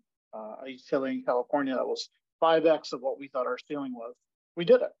from a utility in California that was 5x of what we thought our ceiling was. We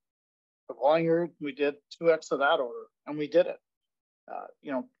did it. The volume, we did 2x of that order, and we did it.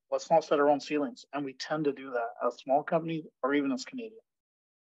 let's not set our own ceilings. And we tend to do that as small companies or even as Canadians.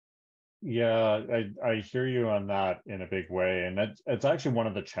 Yeah, I hear you on that in a big way. And it's actually one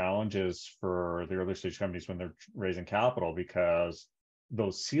of the challenges for the early stage companies when they're raising capital, because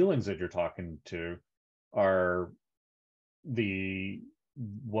those ceilings that you're talking to are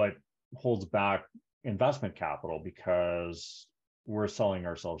what holds back investment capital, because we're selling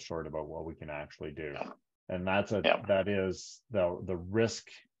ourselves short about what we can actually do. And that is the risk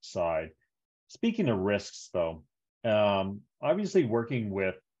side. Speaking of risks, though, obviously working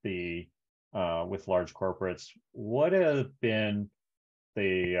with large corporates, what have been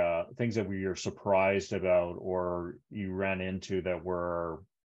the things that you're surprised about or you ran into that were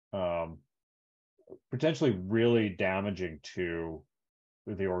potentially really damaging to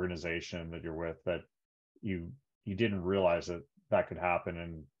the organization that you're with, that you didn't realize that could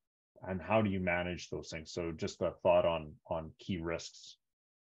happen, and how do you manage those things? So just a thought on key risks.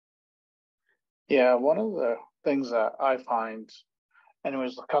 Yeah, one of the things that I find,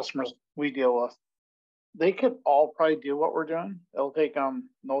 anyways, the customers we deal with, they could all probably do what we're doing. It'll take them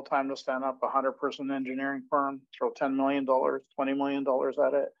no time to stand up a 100-person engineering firm, throw $10 million, $20 million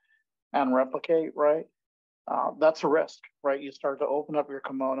at it, and replicate, right? That's a risk, right? You start to open up your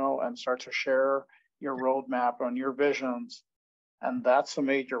kimono and start to share your roadmap and your visions, and that's a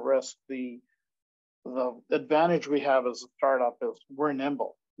major risk. The advantage we have as a startup is we're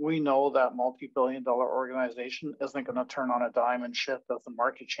nimble. We know that multi-billion-dollar organization isn't going to turn on a dime and shift as the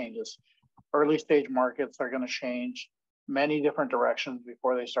market changes. Early stage markets are going to change many different directions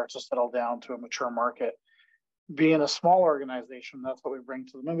before they start to settle down to a mature market. Being a small organization, that's what we bring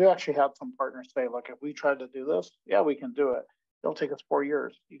to them. And we actually had some partners say, look, if we tried to do this, yeah, we can do it. It'll take us 4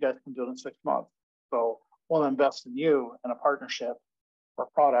 years. You guys can do it in 6 months. So we'll invest in you in a partnership or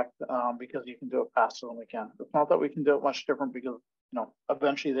product because you can do it faster than we can. It's not that we can do it much different, because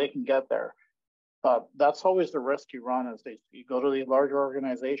eventually they can get there. But that's always the risk you run, is you go to these larger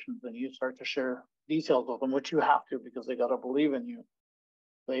organizations and you start to share details with them, which you have to, because they got to believe in you.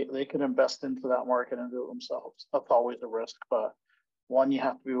 They can invest into that market and do it themselves. That's always a risk, but one you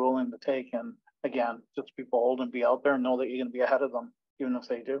have to be willing to take. And again, just be bold and be out there and know that you're going to be ahead of them, even if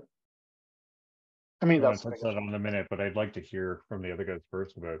they do. I mean, that's touch that on in a minute, but I'd like to hear from the other guys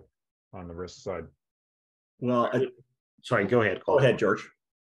first about on the risk side. Well, sorry, go ahead. Go ahead, George.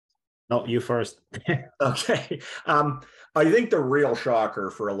 No, you first. Okay. I think the real shocker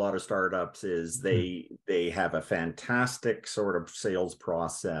for a lot of startups is they have a fantastic sort of sales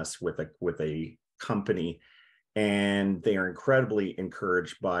process with a company, and they are incredibly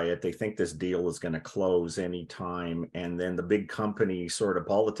encouraged by it. They think this deal is going to close anytime, and then the big company sort of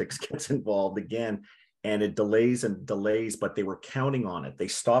politics gets involved again, and it delays and delays, but they were counting on it. They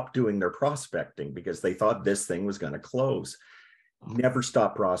stopped doing their prospecting because they thought this thing was going to close. Never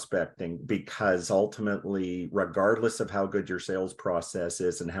stop prospecting, because ultimately, regardless of how good your sales process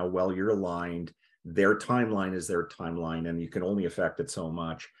is and how well you're aligned, their timeline is their timeline, and you can only affect it so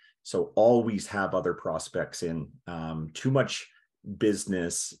much. So always have other prospects in. Too much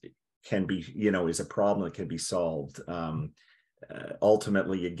business can be, is a problem that can be solved.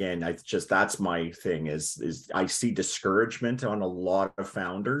 Ultimately, again, that's my thing is I see discouragement on a lot of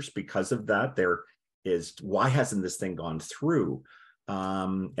founders because of that. Is why hasn't this thing gone through?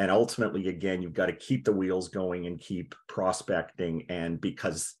 And ultimately, again, you've got to keep the wheels going and keep prospecting, and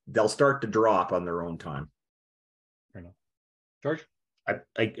because they'll start to drop on their own time. Fair enough. George? I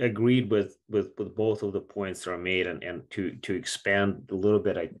agreed with both of the points that are made, and to expand a little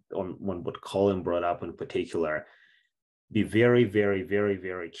bit on what Colin brought up in particular, be very, very, very,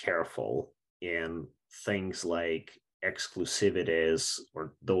 very careful in things like exclusivities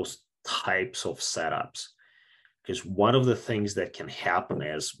or those types of setups, because one of the things that can happen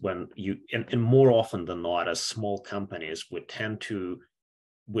is when you, and more often than not, as small companies would tend to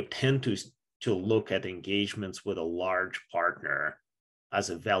look at engagements with a large partner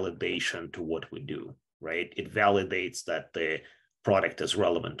as a validation to what we do, right? It validates that the product is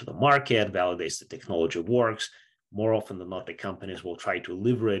relevant to the market, validates the technology works. More often than not, the companies will try to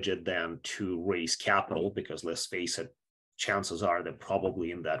leverage it then to raise capital, because let's face it, chances are they're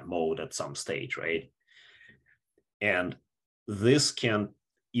probably in that mode at some stage, right? And this can,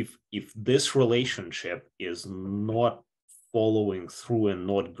 if this relationship is not following through and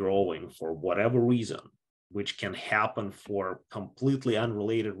not growing for whatever reason, which can happen for completely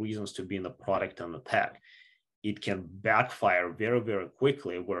unrelated reasons to being the product and the tech, it can backfire very, very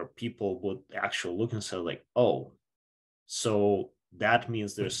quickly, where people would actually look and say like, oh, so that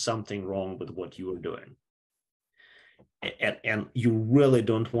means there's something wrong with what you are doing. And you really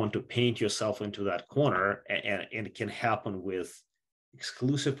don't want to paint yourself into that corner, and it can happen with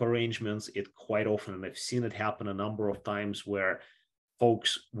exclusive arrangements, it quite often, and I've seen it happen a number of times where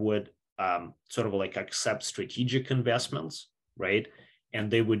folks would sort of like accept strategic investments, right? And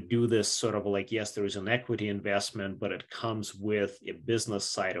they would do this sort of like, yes, there is an equity investment, but it comes with a business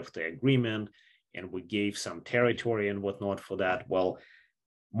side of the agreement, and we gave some territory and whatnot for that. Well,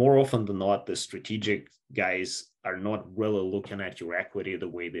 more often than not, the strategic guys are not really looking at your equity the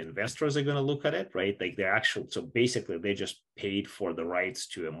way the investors are going to look at it, right? Like they're actually, so basically they just paid for the rights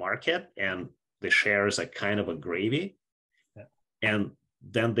to a market, and the shares are kind of a gravy. Yeah. And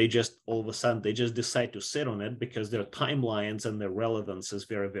then they just, all of a sudden, they just decide to sit on it because their timelines and their relevance is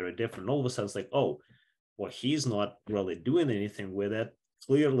very, very different. All of a sudden it's like, oh, well, he's not really doing anything with it.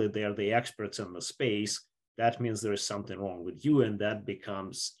 Clearly they're the experts in the space. That means there is something wrong with you, and that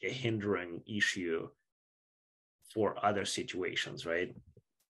becomes a hindering issue for other situations, right?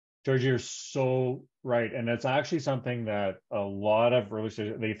 George, you're so right. And it's actually something that a lot of early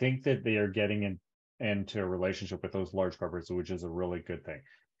stage, they think that they are getting into a relationship with those large corporates, which is a really good thing.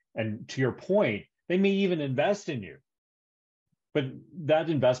 And to your point, they may even invest in you, but that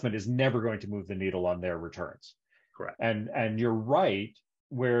investment is never going to move the needle on their returns. Correct. And you're right,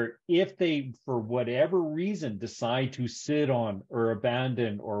 where if they, for whatever reason, decide to sit on or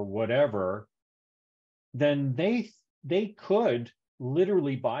abandon or whatever, then they could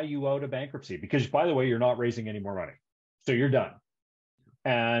literally buy you out of bankruptcy, because, by the way, you're not raising any more money. So you're done.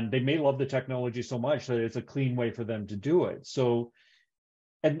 And they may love the technology so much that it's a clean way for them to do it. So,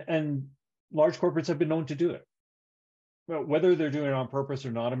 and large corporates have been known to do it. Well, whether they're doing it on purpose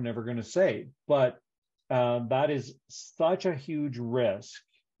or not, I'm never going to say. But that is such a huge risk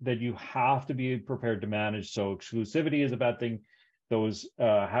that you have to be prepared to manage. So exclusivity is a bad thing. Those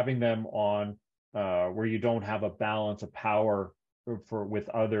having them on where you don't have a balance of power with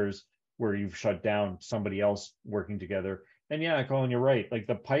others, where you've shut down somebody else working together. And yeah, Colin, you're right. Like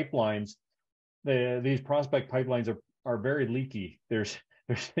the pipelines, these prospect pipelines are very leaky. There's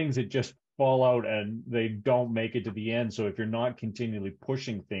things that just fall out and they don't make it to the end. So if you're not continually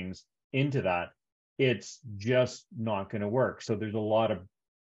pushing things into that, it's just not going to work. So there's a lot of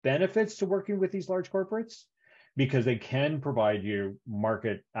benefits to working with these large corporates, because they can provide you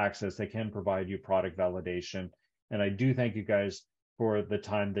market access, they can provide you product validation. And I do thank you guys for the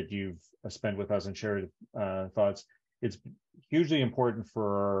time that you've spent with us and shared thoughts. It's hugely important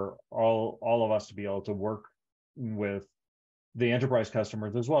for all of us to be able to work with the enterprise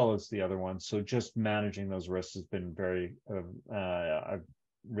customers as well as the other ones. So just managing those risks has been very, I've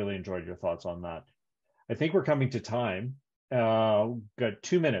really enjoyed your thoughts on that. I think we're coming to time. Got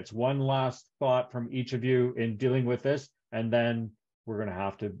 2 minutes. One last thought from each of you in dealing with this, and then we're going to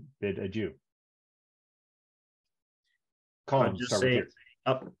have to bid adieu. Colin, just start say, with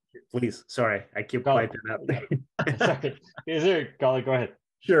you. Please. Sorry, I keep Colin. piping up. Sorry. Is there, Colin, go ahead.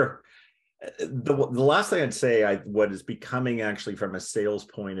 Sure. The last thing I'd say, what is becoming actually from a sales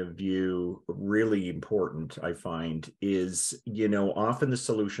point of view really important, I find, is, often the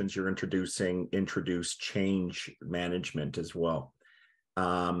solutions you're introduce change management as well.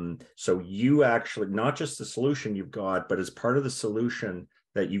 So you actually, not just the solution you've got, but as part of the solution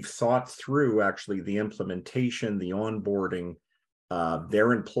that you've thought through actually the implementation, the onboarding,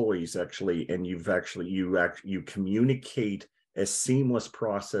 their employees actually, and you communicate a seamless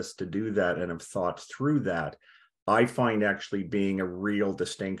process to do that and have thought through that. I find actually being a real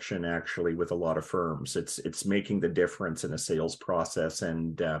distinction actually with a lot of firms. It's making the difference in a sales process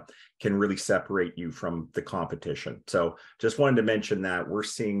and can really separate you from the competition. So just wanted to mention that we're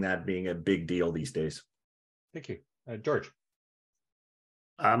seeing that being a big deal these days. Thank you. George.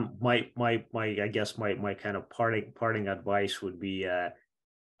 My I guess my kind of parting advice would be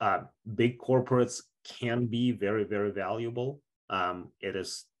big corporates can be very, very valuable. It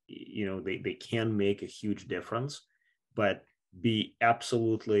is, they can make a huge difference, but be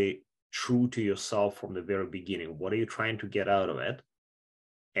absolutely true to yourself from the very beginning. What are you trying to get out of it?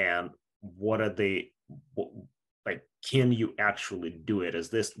 And what are can you actually do it?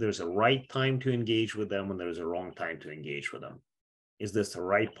 There's a right time to engage with them and there's a wrong time to engage with them. Is this the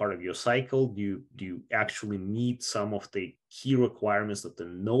right part of your cycle? Do you actually meet some of the key requirements that they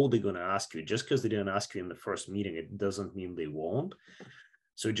know they're going to ask you? Just because they didn't ask you in the first meeting, it doesn't mean they won't.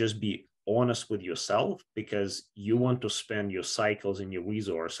 So just be honest with yourself, because you want to spend your cycles and your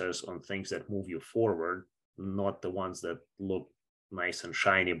resources on things that move you forward, not the ones that look nice and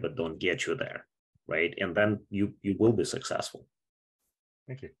shiny but don't get you there, right? And then you will be successful.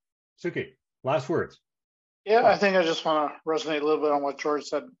 Thank you. Suki, last words. Yeah, I think I just want to resonate a little bit on what George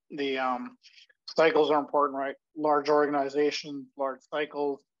said. The cycles are important, right? Large organizations, large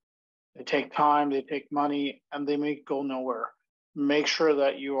cycles, they take time, they take money, and they may go nowhere. make sure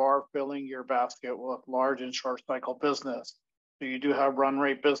that you are filling your basket with large and short cycle business. So you do have run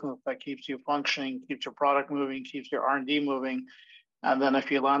rate business that keeps you functioning, keeps your product moving, keeps your R&D moving. And then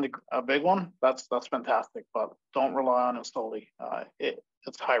if you land a big one, that's fantastic, but don't rely on it solely.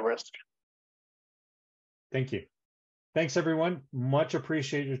 It's high risk. Thank you. Thanks, everyone. Much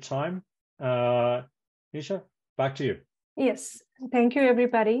appreciate your time. Nisha, back to you. Yes, thank you,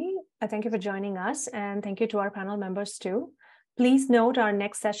 everybody. Thank you for joining us, and thank you to our panel members too. Please note our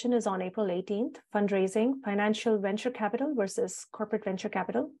next session is on April 18th, fundraising, financial venture capital versus corporate venture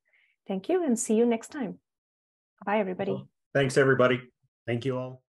capital. Thank you, and see you next time. Bye, everybody. Thanks, everybody. Thank you all.